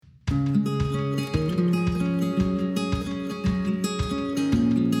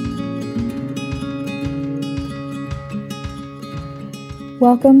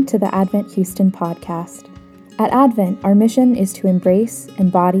Welcome to the Advent Houston podcast. At Advent, our mission is to embrace,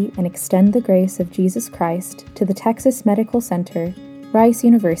 embody, and extend the grace of Jesus Christ to the Texas Medical Center, Rice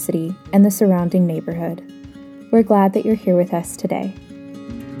University, and the surrounding neighborhood. We're glad that you're here with us today.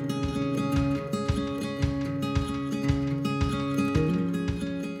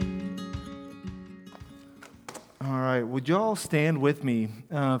 All right, would you all stand with me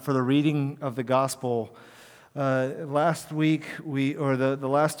for the reading of the gospel? Last week, the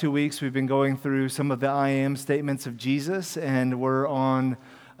last 2 weeks, we've been going through some of the I am statements of Jesus, and we're on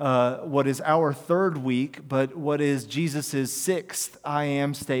what is our third week, but what is Jesus' sixth I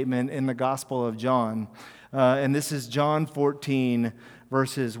am statement in the Gospel of John. And this is John 14,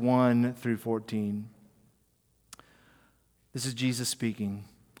 verses 1 through 14. This is Jesus speaking.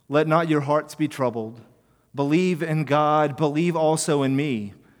 "Let not your hearts be troubled. Believe in God, believe also in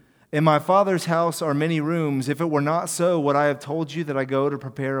me. In my Father's house are many rooms. If it were not so, would I have told you that I go to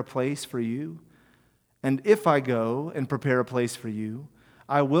prepare a place for you? And if I go and prepare a place for you,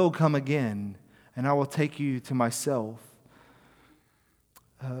 I will come again, and I will take you to myself.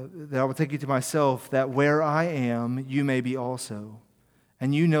 That where I am, you may be also.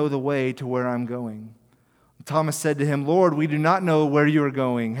 And you know the way to where I'm going." Thomas said to him, "Lord, we do not know where you are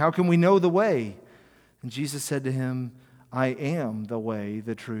going. How can we know the way?" And Jesus said to him, "I am the way,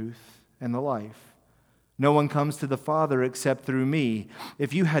 the truth, and the life. No one comes to the Father except through me.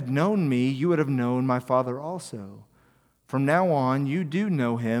 If you had known me, you would have known my Father also. From now on, you do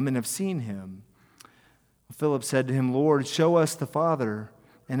know him and have seen him." Philip said to him, "Lord, show us the Father,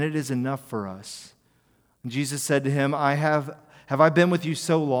 and it is enough for us." And Jesus said to him, Have I been with you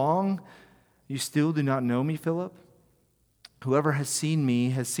so long? You still do not know me, Philip? Whoever has seen me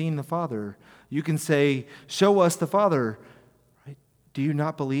has seen the Father. You can say, 'Show us the Father.' Right? Do you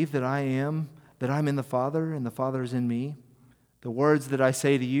not believe that I'm in the Father and the Father is in me? The words that I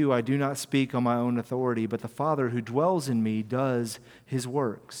say to you, I do not speak on my own authority, but the Father who dwells in me does his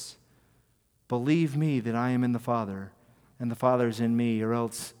works. Believe me that I am in the Father and the Father is in me, or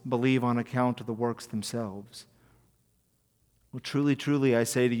else believe on account of the works themselves. Well, truly, truly, I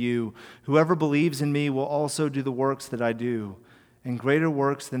say to you, whoever believes in me will also do the works that I do, and greater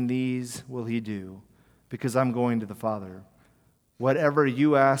works than these will he do, because I'm going to the Father. Whatever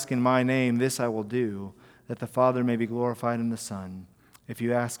you ask in my name, this I will do, that the Father may be glorified in the Son. If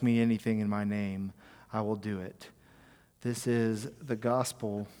you ask me anything in my name, I will do it." This is the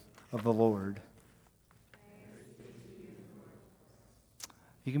gospel of the Lord.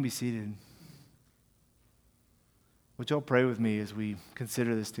 You can be seated. Would y'all pray with me as we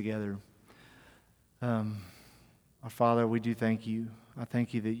consider this together? Our Father, we do thank you. I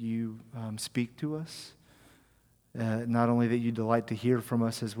thank you that you speak to us. Not only that you delight to hear from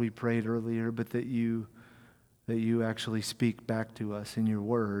us as we prayed earlier, but that you actually speak back to us in your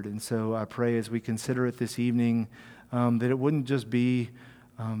word. And so I pray as we consider it this evening that it wouldn't just be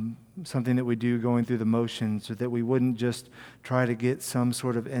something that we do going through the motions, or that we wouldn't just try to get some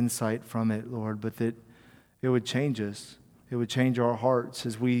sort of insight from it, Lord, but that it would change us. It would change our hearts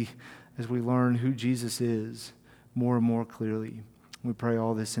as we learn who Jesus is more and more clearly. We pray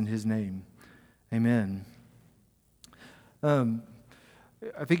all this in his name. Amen. I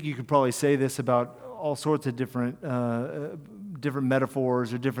think you could probably say this about all sorts of different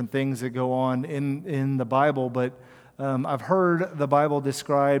metaphors or different things that go on in the Bible, but I've heard the Bible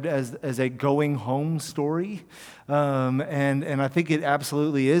described as a going home story, and I think it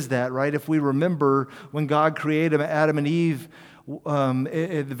absolutely is that, right? If we remember when God created Adam and Eve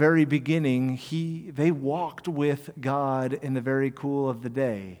at the very beginning, they walked with God in the very cool of the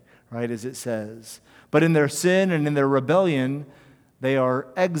day, right, as it says. But in their sin and in their rebellion, they are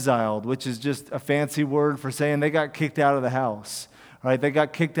exiled, which is just a fancy word for saying they got kicked out of the house, right? They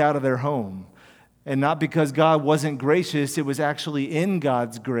got kicked out of their home. And not because God wasn't gracious, it was actually in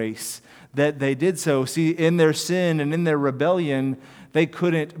God's grace that they did so. See, in their sin and in their rebellion, they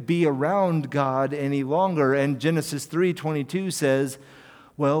couldn't be around God any longer. And Genesis 3:22 says,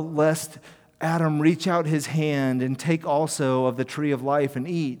 well, lest Adam reach out his hand and take also of the tree of life and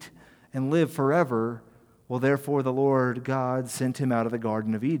eat and live forever, well, therefore the Lord God sent him out of the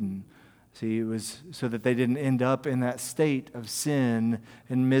Garden of Eden. See, it was so that they didn't end up in that state of sin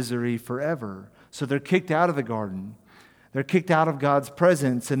and misery forever. So they're kicked out of the garden. They're kicked out of God's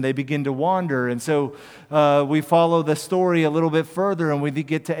presence, and they begin to wander. And so we follow the story a little bit further, and we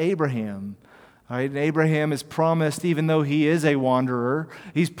get to Abraham. Right? And Abraham is promised, even though he is a wanderer,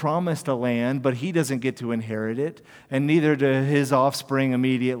 he's promised a land, but he doesn't get to inherit it, and neither do his offspring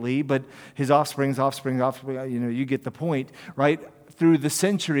immediately, but his offspring's offspring, you get the point, right? Through the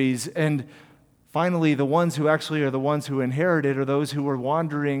centuries, and Finally, the ones who actually are the ones who inherit it are those who were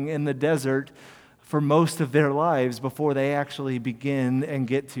wandering in the desert for most of their lives before they actually begin and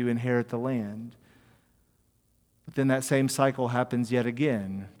get to inherit the land. But then that same cycle happens yet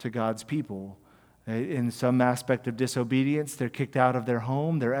again to God's people. In some aspect of disobedience, they're kicked out of their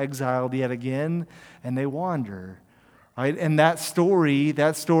home, they're exiled yet again, and they wander. Right? And that story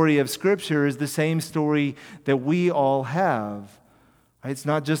of Scripture is the same story that we all have. Right? It's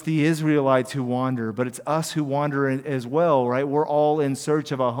not just the Israelites who wander, but it's us who wander as well, right? We're all in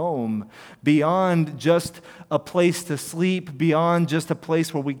search of a home, beyond just a place to sleep, beyond just a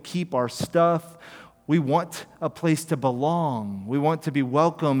place where we keep our stuff. We want a place to belong. We want to be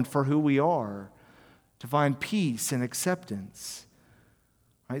welcomed for who we are, to find peace and acceptance.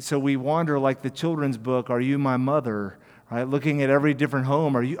 Right? So we wander like the children's book, Are You My Mother? Right? Looking at every different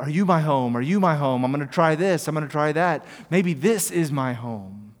home. Are you my home? Are you my home? I'm going to try this. I'm going to try that. Maybe this is my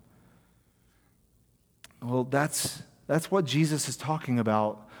home. Well, that's what Jesus is talking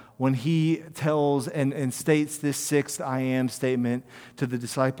about when he tells and states this sixth I am statement to the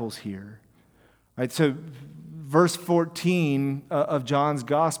disciples here. Right? So verse 14 of John's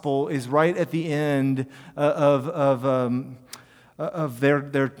gospel is right at the end of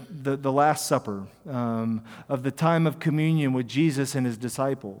the Last Supper, of the time of communion with Jesus and his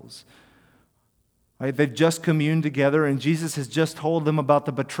disciples. Right? They've just communed together, and Jesus has just told them about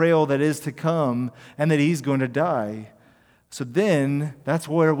the betrayal that is to come and that he's going to die. So then, that's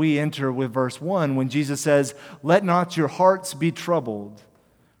where we enter with verse 1, when Jesus says, "Let not your hearts be troubled."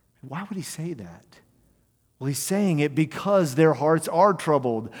 Why would he say that? Well, he's saying it because their hearts are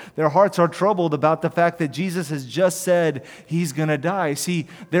troubled. Their hearts are troubled about the fact that Jesus has just said he's going to die. See,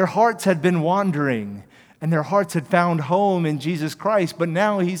 their hearts had been wandering, and their hearts had found home in Jesus Christ. But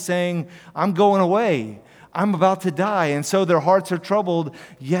now he's saying, I'm going away. I'm about to die. And so their hearts are troubled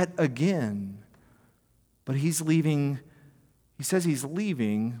yet again. But he's leaving. He says he's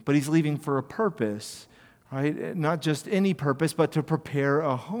leaving, but he's leaving for a purpose. Right? Not just any purpose, but to prepare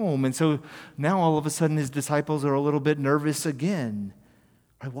a home. And so now all of a sudden his disciples are a little bit nervous again.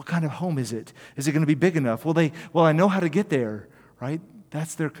 Right? What kind of home is it? Is it going to be big enough? Well, I know how to get there. Right?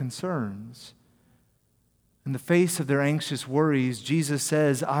 That's their concerns. In the face of their anxious worries, Jesus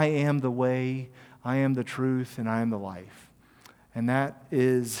says, I am the way, I am the truth, and I am the life. And that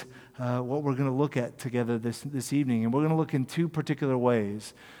is what we're going to look at together this evening. And we're going to look in two particular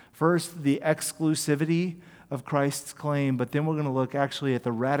ways. First, the exclusivity of Christ's claim, but then we're going to look actually at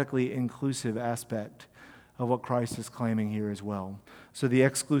the radically inclusive aspect of what Christ is claiming here as well. So the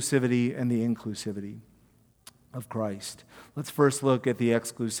exclusivity and the inclusivity of Christ. Let's first look at the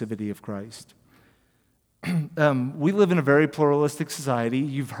exclusivity of Christ. We live in a very pluralistic society.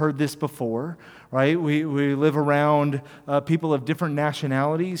 You've heard this before, right? We live around people of different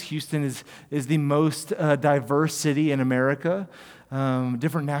nationalities. Houston is the most diverse city in America.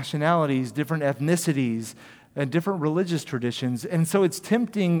 Different nationalities, different ethnicities, and different religious traditions. And so it's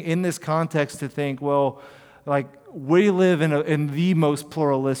tempting in this context to think, well, like we live in the most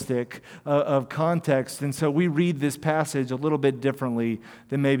pluralistic of context, and so we read this passage a little bit differently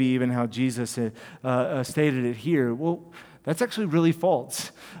than maybe even how Jesus stated it here. Well, that's actually really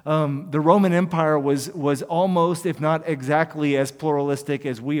false. The Roman Empire was almost, if not exactly, as pluralistic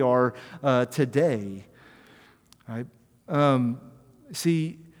as we are today. Right?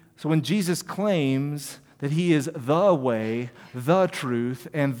 See, so when Jesus claims that he is the way, the truth,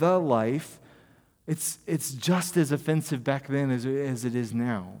 and the life, it's just as offensive back then as it is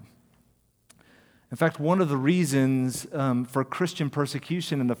now. In fact, one of the reasons for Christian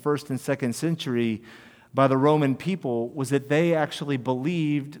persecution in the 1st and 2nd century by the Roman people was that they actually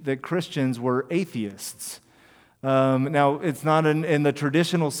believed that Christians were atheists. Now, it's not in the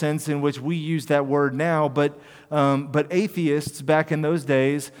traditional sense in which we use that word now, but atheists back in those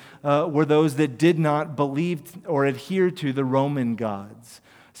days were those that did not believe or adhere to the Roman gods.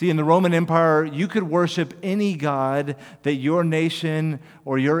 See, in the Roman Empire, you could worship any god that your nation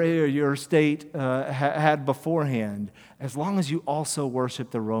or your state had beforehand, as long as you also worship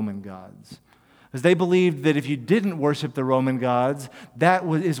the Roman gods. Because they believed that if you didn't worship the Roman gods, that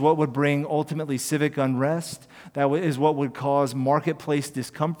is what would bring ultimately civic unrest. That is what would cause marketplace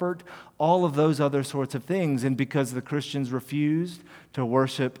discomfort, all of those other sorts of things. And because the Christians refused to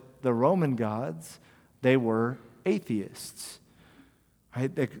worship the Roman gods, they were atheists.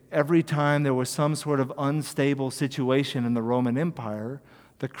 Right? Every time there was some sort of unstable situation in the Roman Empire,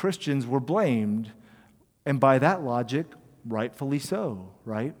 the Christians were blamed. And by that logic, rightfully so,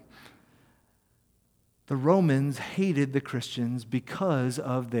 right? The Romans hated the Christians because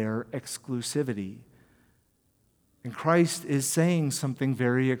of their exclusivity. And Christ is saying something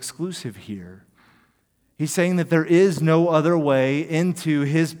very exclusive here. He's saying that there is no other way into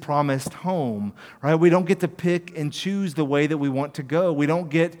his promised home, right? We don't get to pick and choose the way that we want to go. We don't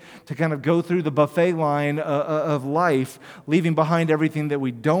get to kind of go through the buffet line of life, leaving behind everything that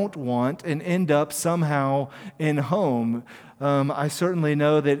we don't want and end up somehow in home. I certainly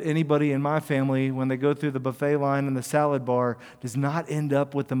know that anybody in my family, when they go through the buffet line in the salad bar, does not end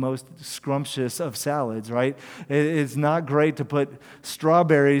up with the most scrumptious of salads, right? It's not great to put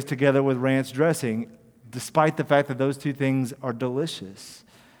strawberries together with ranch dressing, despite the fact that those two things are delicious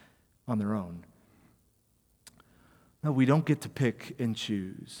on their own. No, we don't get to pick and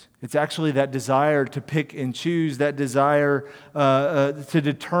choose. It's actually that desire to pick and choose, that desire to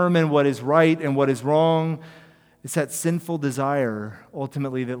determine what is right and what is wrong. It's that sinful desire,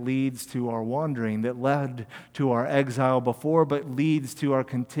 ultimately, that leads to our wandering, that led to our exile before, but leads to our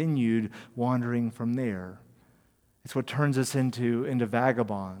continued wandering from there. It's what turns us into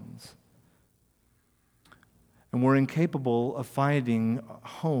vagabonds. And we're incapable of finding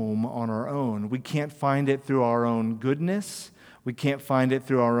home on our own. We can't find it through our own goodness. We can't find it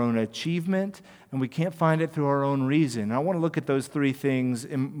through our own achievement. And we can't find it through our own reason. I want to look at those three things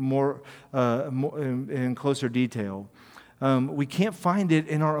in closer detail. We can't find it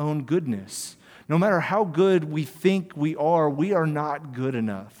in our own goodness. No matter how good we think we are not good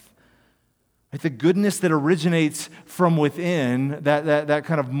enough. Like the goodness that originates from within, that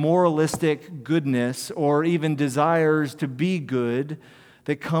kind of moralistic goodness, or even desires to be good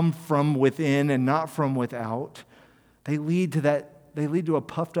that come from within and not from without, they lead to a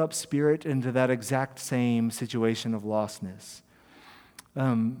puffed up spirit and to that exact same situation of lostness.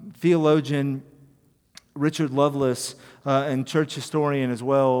 Theologian Richard Lovelace and church historian as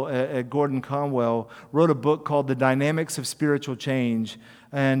well, Gordon Conwell, wrote a book called The Dynamics of Spiritual Change.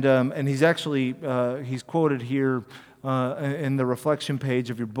 And he's actually, he's quoted here in the reflection page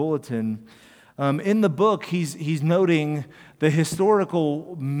of your bulletin. In the book, he's noting the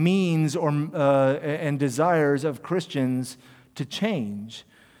historical means and desires of Christians to change,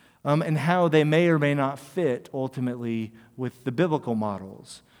 and how they may or may not fit ultimately with the biblical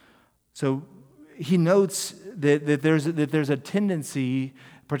models. So he notes that there's a tendency,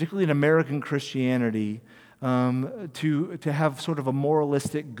 particularly in American Christianity, to have sort of a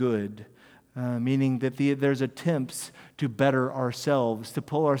moralistic good, meaning that there's attempts to better ourselves, to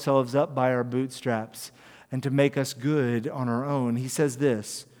pull ourselves up by our bootstraps, and to make us good on our own. He says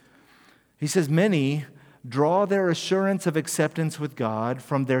this. He says, many draw their assurance of acceptance with God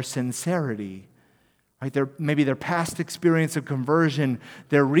from their sincerity, right? Maybe their past experience of conversion,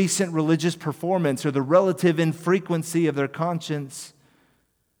 their recent religious performance, or the relative infrequency of their conscience.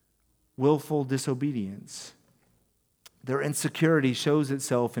 Willful disobedience. Their insecurity shows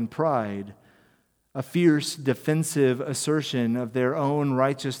itself in pride, a fierce defensive assertion of their own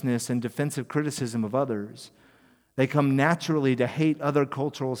righteousness and defensive criticism of others. They come naturally to hate other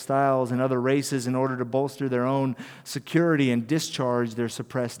cultural styles and other races in order to bolster their own security and discharge their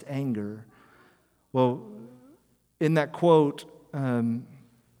suppressed anger. Well, in that quote,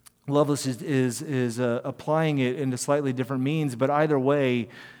 Lovelace is applying it into slightly different means, but either way,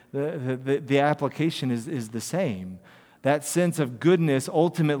 the application is the same. That sense of goodness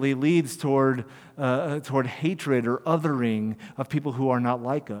ultimately leads toward hatred or othering of people who are not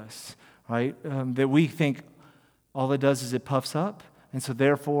like us, right? That we think all it does is it puffs up, and so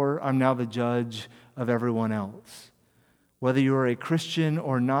therefore I'm now the judge of everyone else. Whether you are a Christian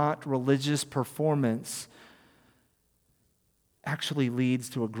or not, religious performance actually leads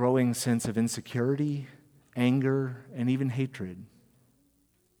to a growing sense of insecurity, anger, and even hatred.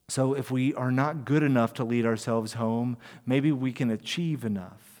 So if we are not good enough to lead ourselves home, maybe we can achieve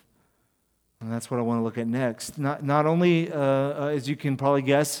enough. And that's what I want to look at next. Not only, as you can probably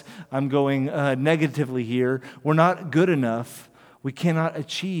guess, I'm going negatively here. We're not good enough. We cannot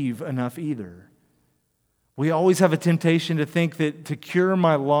achieve enough either. We always have a temptation to think that to cure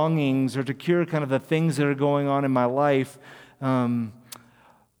my longings or to cure kind of the things that are going on in my life, all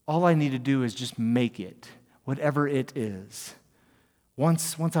I need to do is just make it, whatever it is.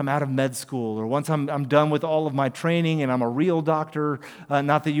 Once I'm out of med school, or once I'm done with all of my training and I'm a real doctor,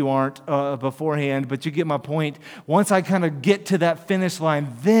 not that you aren't beforehand, but you get my point. Once I kind of get to that finish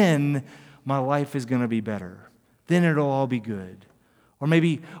line, then my life is going to be better. Then it'll all be good. Or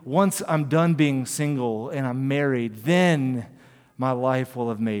maybe once I'm done being single and I'm married, then my life will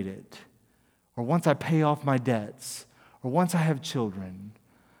have made it. Or once I pay off my debts, or once I have children,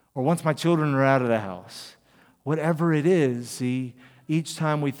 or once my children are out of the house. Whatever it is, see, each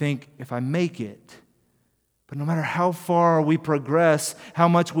time we think, if I make it, but no matter how far we progress, how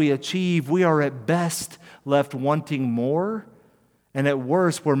much we achieve, we are at best left wanting more And at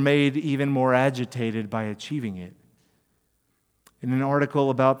worst, we're made even more agitated by achieving it. In an article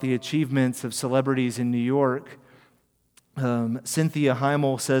about the achievements of celebrities in New York, Cynthia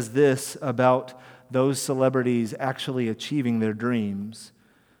Heimel says this about those celebrities actually achieving their dreams.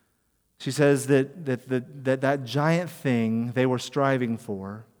 She says that giant thing they were striving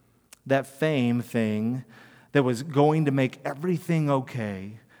for, that fame thing that was going to make everything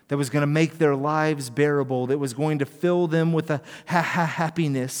okay, that was going to make their lives bearable, that was going to fill them with a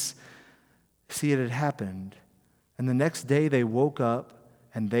happiness. See, it had happened. And the next day they woke up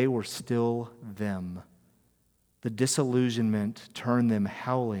and they were still them. The disillusionment turned them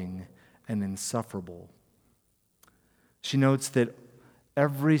howling and insufferable. She notes that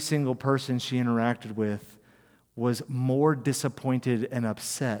every single person she interacted with was more disappointed and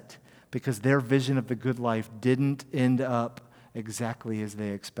upset because their vision of the good life didn't end up exactly as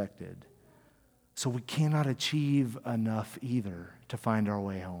they expected. So we cannot achieve enough either to find our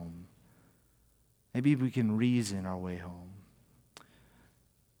way home. Maybe we can reason our way home.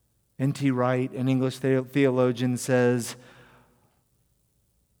 N.T. Wright, an English theologian, says,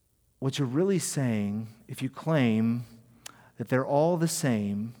 what you're really saying, if you claim that they're all the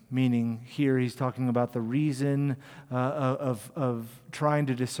same, meaning here he's talking about the reason of trying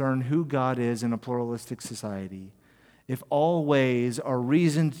to discern who God is in a pluralistic society. If all ways are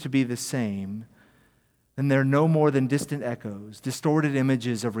reasoned to be the same, then they're no more than distant echoes, distorted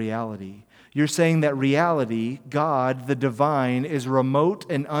images of reality. You're saying that reality, God, the divine, is remote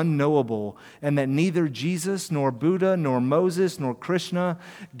and unknowable, and that neither Jesus, nor Buddha, nor Moses, nor Krishna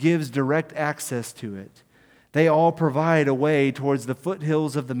gives direct access to it. They all provide a way towards the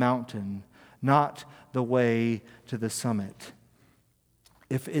foothills of the mountain, not the way to the summit.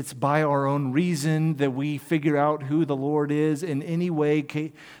 If it's by our own reason that we figure out who the Lord is in any way,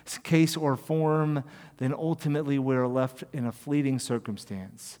 case, or form, then ultimately we're left in a fleeting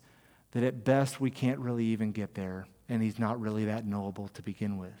circumstance that at best we can't really even get there, and He's not really that knowable to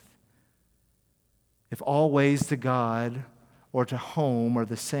begin with. If all ways to God or to home are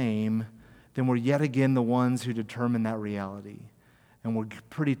the same, then we're yet again the ones who determine that reality. And we're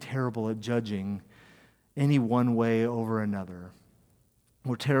pretty terrible at judging any one way over another.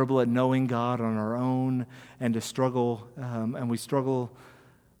 We're terrible at knowing God on our own, and we struggle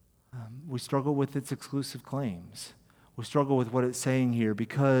with its exclusive claims. We struggle with what it's saying here,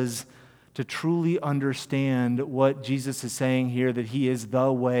 because to truly understand what Jesus is saying here, that He is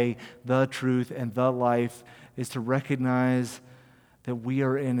the way, the truth, and the life, is to recognize that we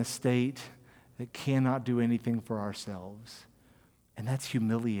are in a state that cannot do anything for ourselves. And that's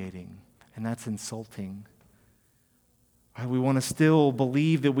humiliating, and that's insulting. We want to still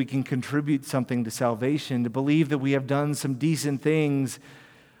believe that we can contribute something to salvation, to believe that we have done some decent things,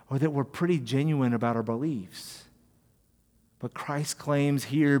 or that we're pretty genuine about our beliefs. But Christ's claims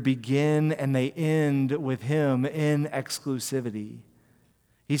here begin and they end with Him in exclusivity.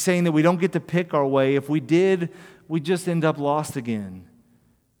 He's saying that we don't get to pick our way. If we did, we just end up lost again.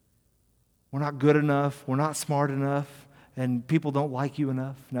 We're not good enough. We're not smart enough. And people don't like you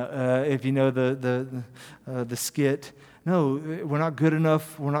enough. Now, if you know the skit, no, we're not good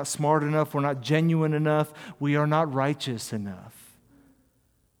enough. We're not smart enough. We're not genuine enough. We are not righteous enough.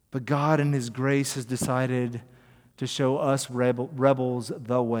 But God in His grace has decided to show us rebels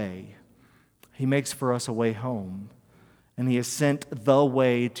the way. He makes for us a way home. And He has sent the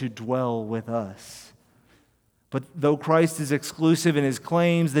way to dwell with us. But though Christ is exclusive in His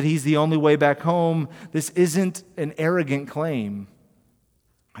claims that He's the only way back home, this isn't an arrogant claim.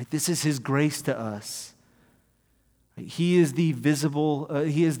 This is His grace to us. He is the visible.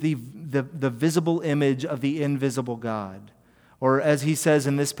 He is the visible image of the invisible God. Or as He says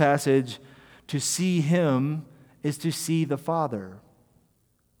in this passage, to see Him is to see the Father.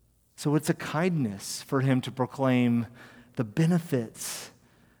 So it's a kindness for Him to proclaim the benefits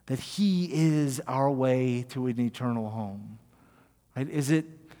that He is our way to an eternal home. Right? Is it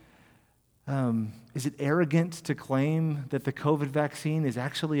arrogant to claim that the COVID vaccine is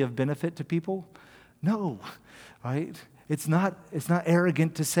actually of benefit to people? No, right? It's not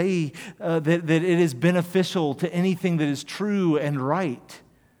arrogant to say that it is beneficial to anything that is true and right.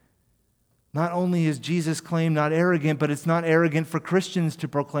 Not only is Jesus' claim not arrogant, but it's not arrogant for Christians to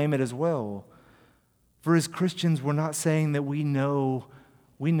proclaim it as well. For as Christians, we're not saying that we know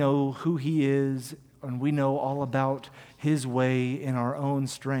who He is and we know all about His way in our own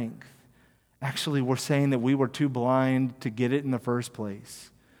strength. Actually, we're saying that we were too blind to get it in the first place.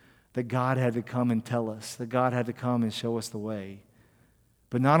 That God had to come and tell us. That God had to come and show us the way.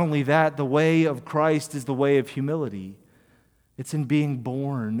 But not only that, the way of Christ is the way of humility. It's in being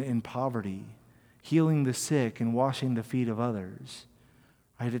born in poverty, healing the sick and washing the feet of others.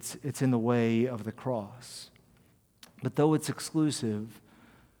 right? It's in the way of the cross. But though it's exclusive,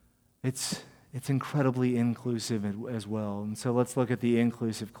 it's incredibly inclusive as well. And so let's look at the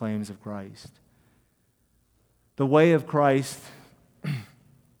inclusive claims of Christ. The way of Christ,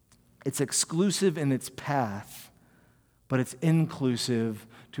 it's exclusive in its path, but it's inclusive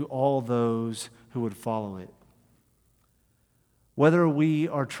to all those who would follow it. Whether we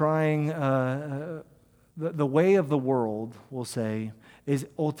are trying, the way of the world, we'll say, is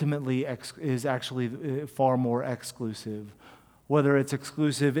actually far more exclusive. Whether it's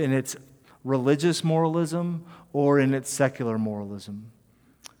exclusive in its religious moralism or in its secular moralism.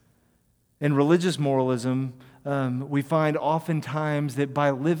 In religious moralism, we find oftentimes that by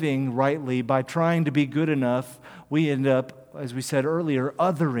living rightly, by trying to be good enough, we end up, as we said earlier,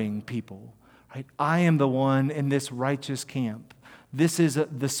 othering people. Right? I am the one in this righteous camp. This is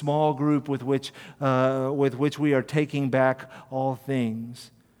the small group with which we are taking back all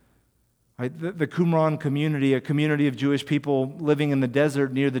things. Right? The Qumran community, a community of Jewish people living in the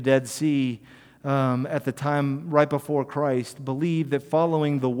desert near the Dead Sea at the time right before Christ, believed that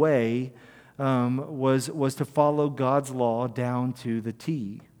following the way was to follow God's law down to the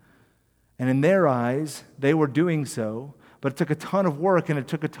T. And in their eyes, they were doing so, but it took a ton of work and it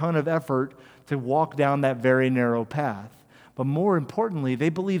took a ton of effort to walk down that very narrow path. But more importantly, they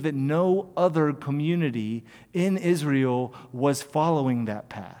believed that no other community in Israel was following that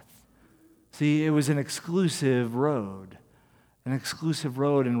path. See, it was an exclusive road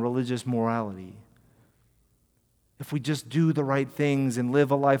in religious morality. If we just do the right things and live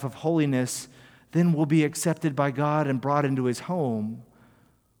a life of holiness, then we'll be accepted by God and brought into His home.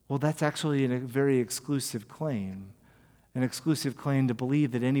 Well, that's actually a very exclusive claim. An exclusive claim to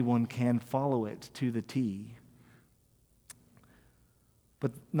believe that anyone can follow it to the T.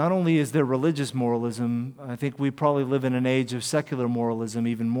 But not only is there religious moralism, I think we probably live in an age of secular moralism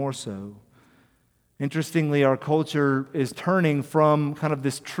even more so. Interestingly, our culture is turning from kind of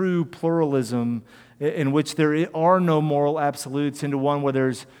this true pluralism in which there are no moral absolutes into one where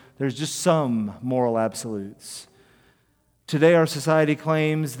there's just some moral absolutes. Today, our society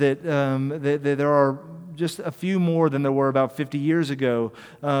claims that there are just a few more than there were about 50 years ago,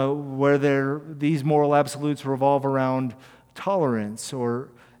 where these moral absolutes revolve around tolerance or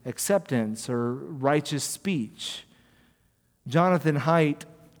acceptance or righteous speech. Jonathan Haidt,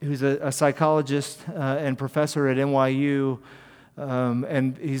 who's a psychologist and professor at NYU,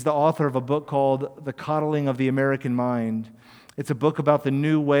 and he's the author of a book called The Coddling of the American Mind. It's a book about the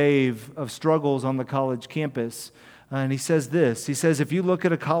new wave of struggles on the college campus. And he says this, he says, if you look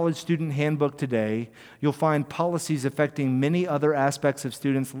at a college student handbook today, you'll find policies affecting many other aspects of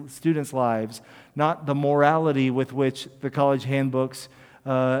students' lives, not the morality with which the college handbooks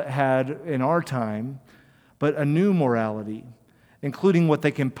had in our time, but a new morality, including what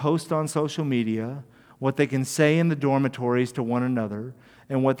they can post on social media, what they can say in the dormitories to one another,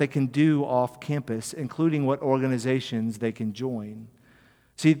 and what they can do off campus, including what organizations they can join.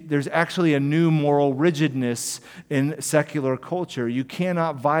 See, there's actually a new moral rigidness in secular culture. You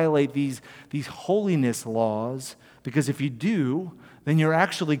cannot violate these holiness laws, because if you do, then you're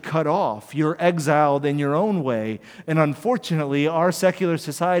actually cut off. You're exiled in your own way. And unfortunately, our secular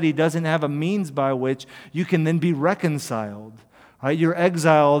society doesn't have a means by which you can then be reconciled. Right? You're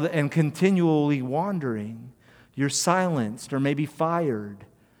exiled and continually wandering. You're silenced or maybe fired.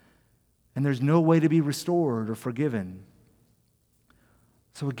 And there's no way to be restored or forgiven.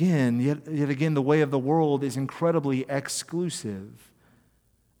 So again, yet again, the way of the world is incredibly exclusive.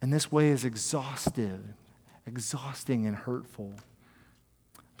 And this way is exhausting and hurtful.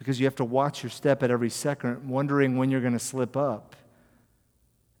 Because you have to watch your step at every second, wondering when you're going to slip up.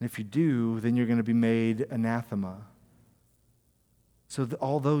 And if you do, then you're going to be made anathema. So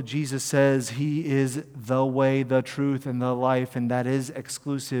although Jesus says He is the way, the truth, and the life, and that is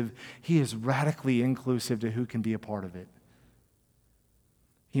exclusive, He is radically inclusive to who can be a part of it.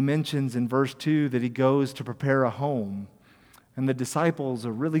 He mentions in verse 2 that He goes to prepare a home. And the disciples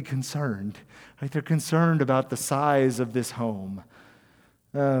are really concerned. Right? They're concerned about the size of this home.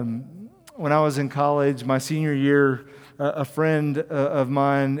 When I was in college, my senior year, a friend of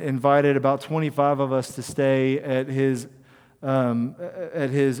mine invited about 25 of us to stay at his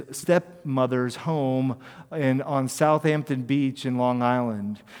stepmother's home on Southampton Beach in Long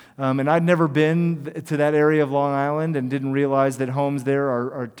Island. And I'd never been to that area of Long Island and didn't realize that homes there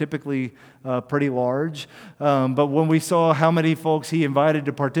are typically pretty large. But when we saw how many folks he invited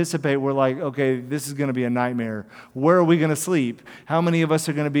to participate, we're like, okay, this is going to be a nightmare. Where are we going to sleep? How many of us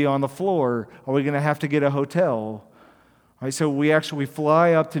are going to be on the floor? Are we going to have to get a hotel? Right, so we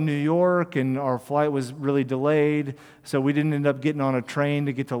fly up to New York, and our flight was really delayed, so we didn't end up getting on a train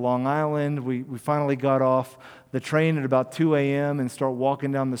to get to Long Island. We finally got off the train at about 2 a.m. and start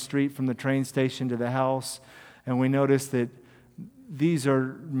walking down the street from the train station to the house, and we noticed that these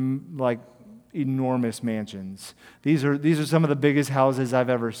are like enormous mansions. These are some of the biggest houses I've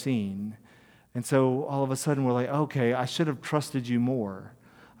ever seen. And so all of a sudden we're like, okay, I should have trusted you more.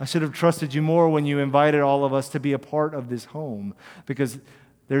 I should have trusted you more when you invited all of us to be a part of this home, because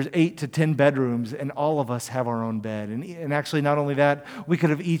there's 8 to 10 bedrooms and all of us have our own bed. And actually, not only that, we could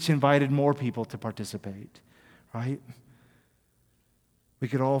have each invited more people to participate, right? We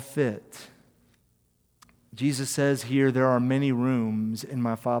could all fit. Jesus says here, there are many rooms in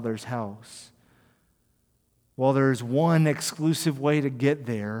my Father's house. While there's one exclusive way to get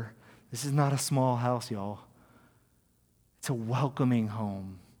there, this is not a small house, y'all. It's a welcoming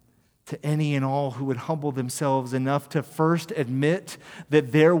home to any and all who would humble themselves enough to first admit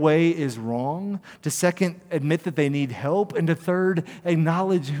that their way is wrong, to second, admit that they need help, and to third,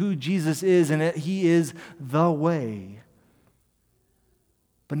 acknowledge who Jesus is and that he is the way.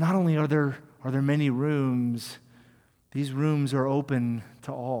 But not only are there many rooms, these rooms are open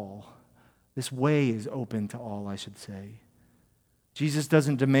to all. This way is open to all, I should say. Jesus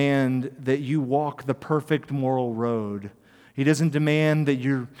doesn't demand that you walk the perfect moral road. He doesn't demand that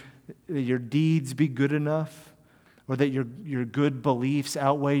your deeds be good enough, or that your good beliefs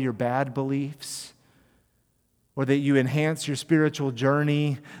outweigh your bad beliefs, or that you enhance your spiritual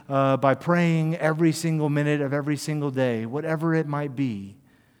journey by praying every single minute of every single day, whatever it might be.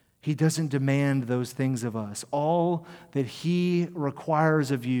 He doesn't demand those things of us. All that he requires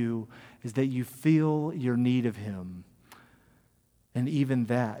of you is that you feel your need of him. And even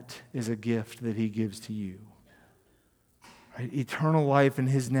that is a gift that he gives to you. Right? Eternal life in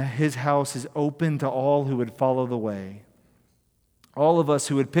his house is open to all who would follow the way. All of us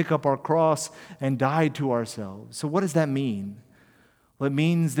who would pick up our cross and die to ourselves. So what does that mean? Well, it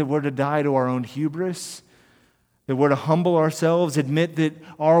means that we're to die to our own hubris, that we're to humble ourselves, admit that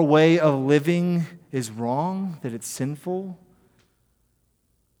our way of living is wrong, that it's sinful.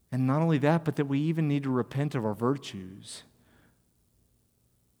 And not only that, but that we even need to repent of our virtues.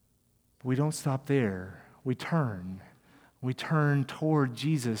 But we don't stop there. We turn. We turn toward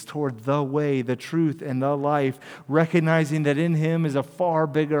Jesus, toward the way, the truth, and the life, recognizing that in him is a far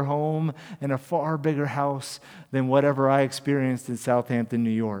bigger home and a far bigger house than whatever I experienced in Southampton, New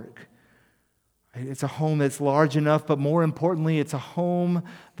York. It's a home that's large enough, but more importantly, it's a home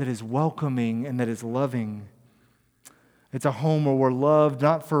that is welcoming and that is loving. It's a home where we're loved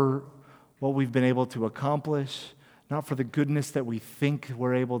not for what we've been able to accomplish, not for the goodness that we think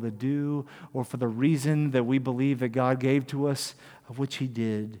we're able to do, or for the reason that we believe that God gave to us, of which he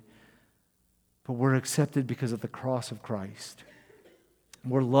did. But we're accepted because of the cross of Christ.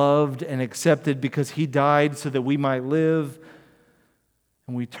 We're loved and accepted because he died so that we might live.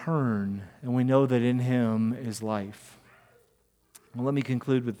 And we turn and we know that in him is life. Well, let me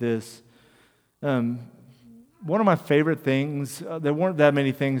conclude with this. One of my favorite things, there weren't that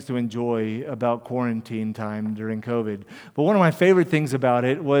many things to enjoy about quarantine time during COVID, but one of my favorite things about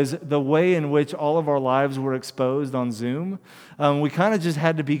it was the way in which all of our lives were exposed on Zoom. We kind of just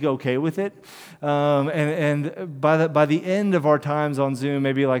had to be okay with it. And by the end of our times on Zoom,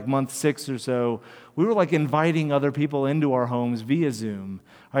 maybe like month 6 or so, we were like inviting other people into our homes via Zoom.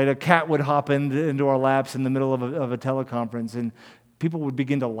 Right? A cat would hop into our laps in the middle of a teleconference, and people would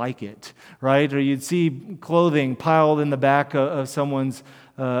begin to like it, right? Or you'd see clothing piled in the back of someone's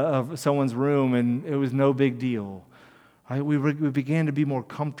room, and it was no big deal. Right? We began to be more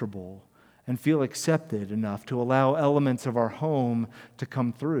comfortable and feel accepted enough to allow elements of our home to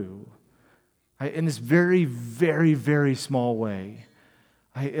come through. Right? In this very, very, very small way.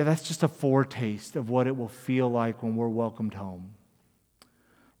 That's just a foretaste of what it will feel like when we're welcomed home.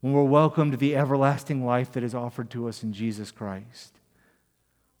 When we're welcomed to the everlasting life that is offered to us in Jesus Christ.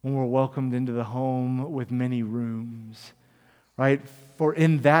 When we're welcomed into the home with many rooms, right? For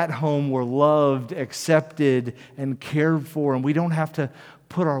in that home we're loved, accepted, and cared for, and we don't have to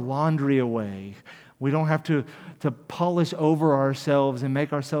put our laundry away. We don't have to polish over ourselves and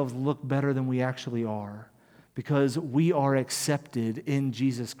make ourselves look better than we actually are, because we are accepted in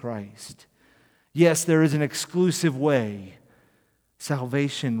Jesus Christ. Yes, there is an exclusive way.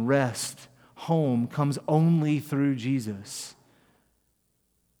 Salvation, rest, home comes only through Jesus.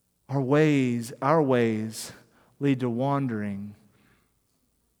 Our ways lead to wandering.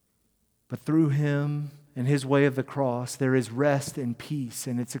 But through him and his way of the cross, there is rest and peace,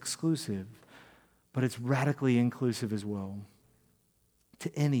 and it's exclusive, but it's radically inclusive as well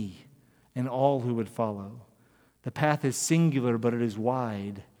to any and all who would follow. The path is singular, but it is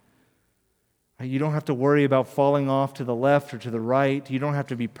wide. You don't have to worry about falling off to the left or to the right. You don't have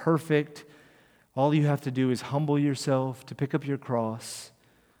to be perfect. All you have to do is humble yourself, to pick up your cross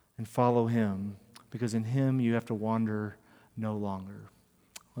and follow Him, because in Him you have to wander no longer.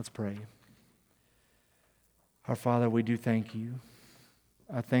 Let's pray. Our Father, we do thank you.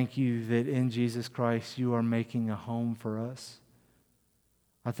 I thank you that in Jesus Christ you are making a home for us.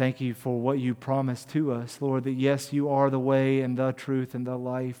 I thank you for what you promised to us, Lord, that yes, you are the way and the truth and the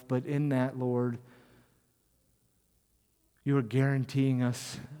life, but in that, Lord, you are guaranteeing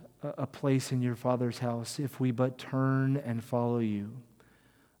us a place in your Father's house if we but turn and follow you.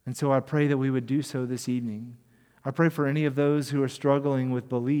 And so I pray that we would do so this evening. I pray for any of those who are struggling with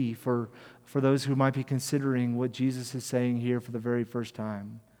belief, or for those who might be considering what Jesus is saying here for the very first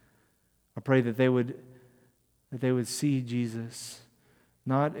time. I pray that they would see Jesus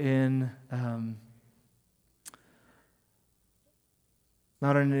not in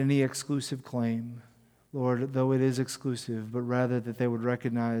any exclusive claim, Lord, though it is exclusive, but rather that they would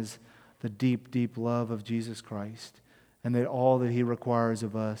recognize the deep, deep love of Jesus Christ, and that all that He requires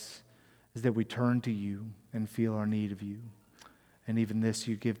of us is that we turn to you and feel our need of you. And even this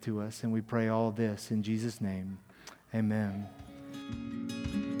you give to us, and we pray all this in Jesus' name. Amen.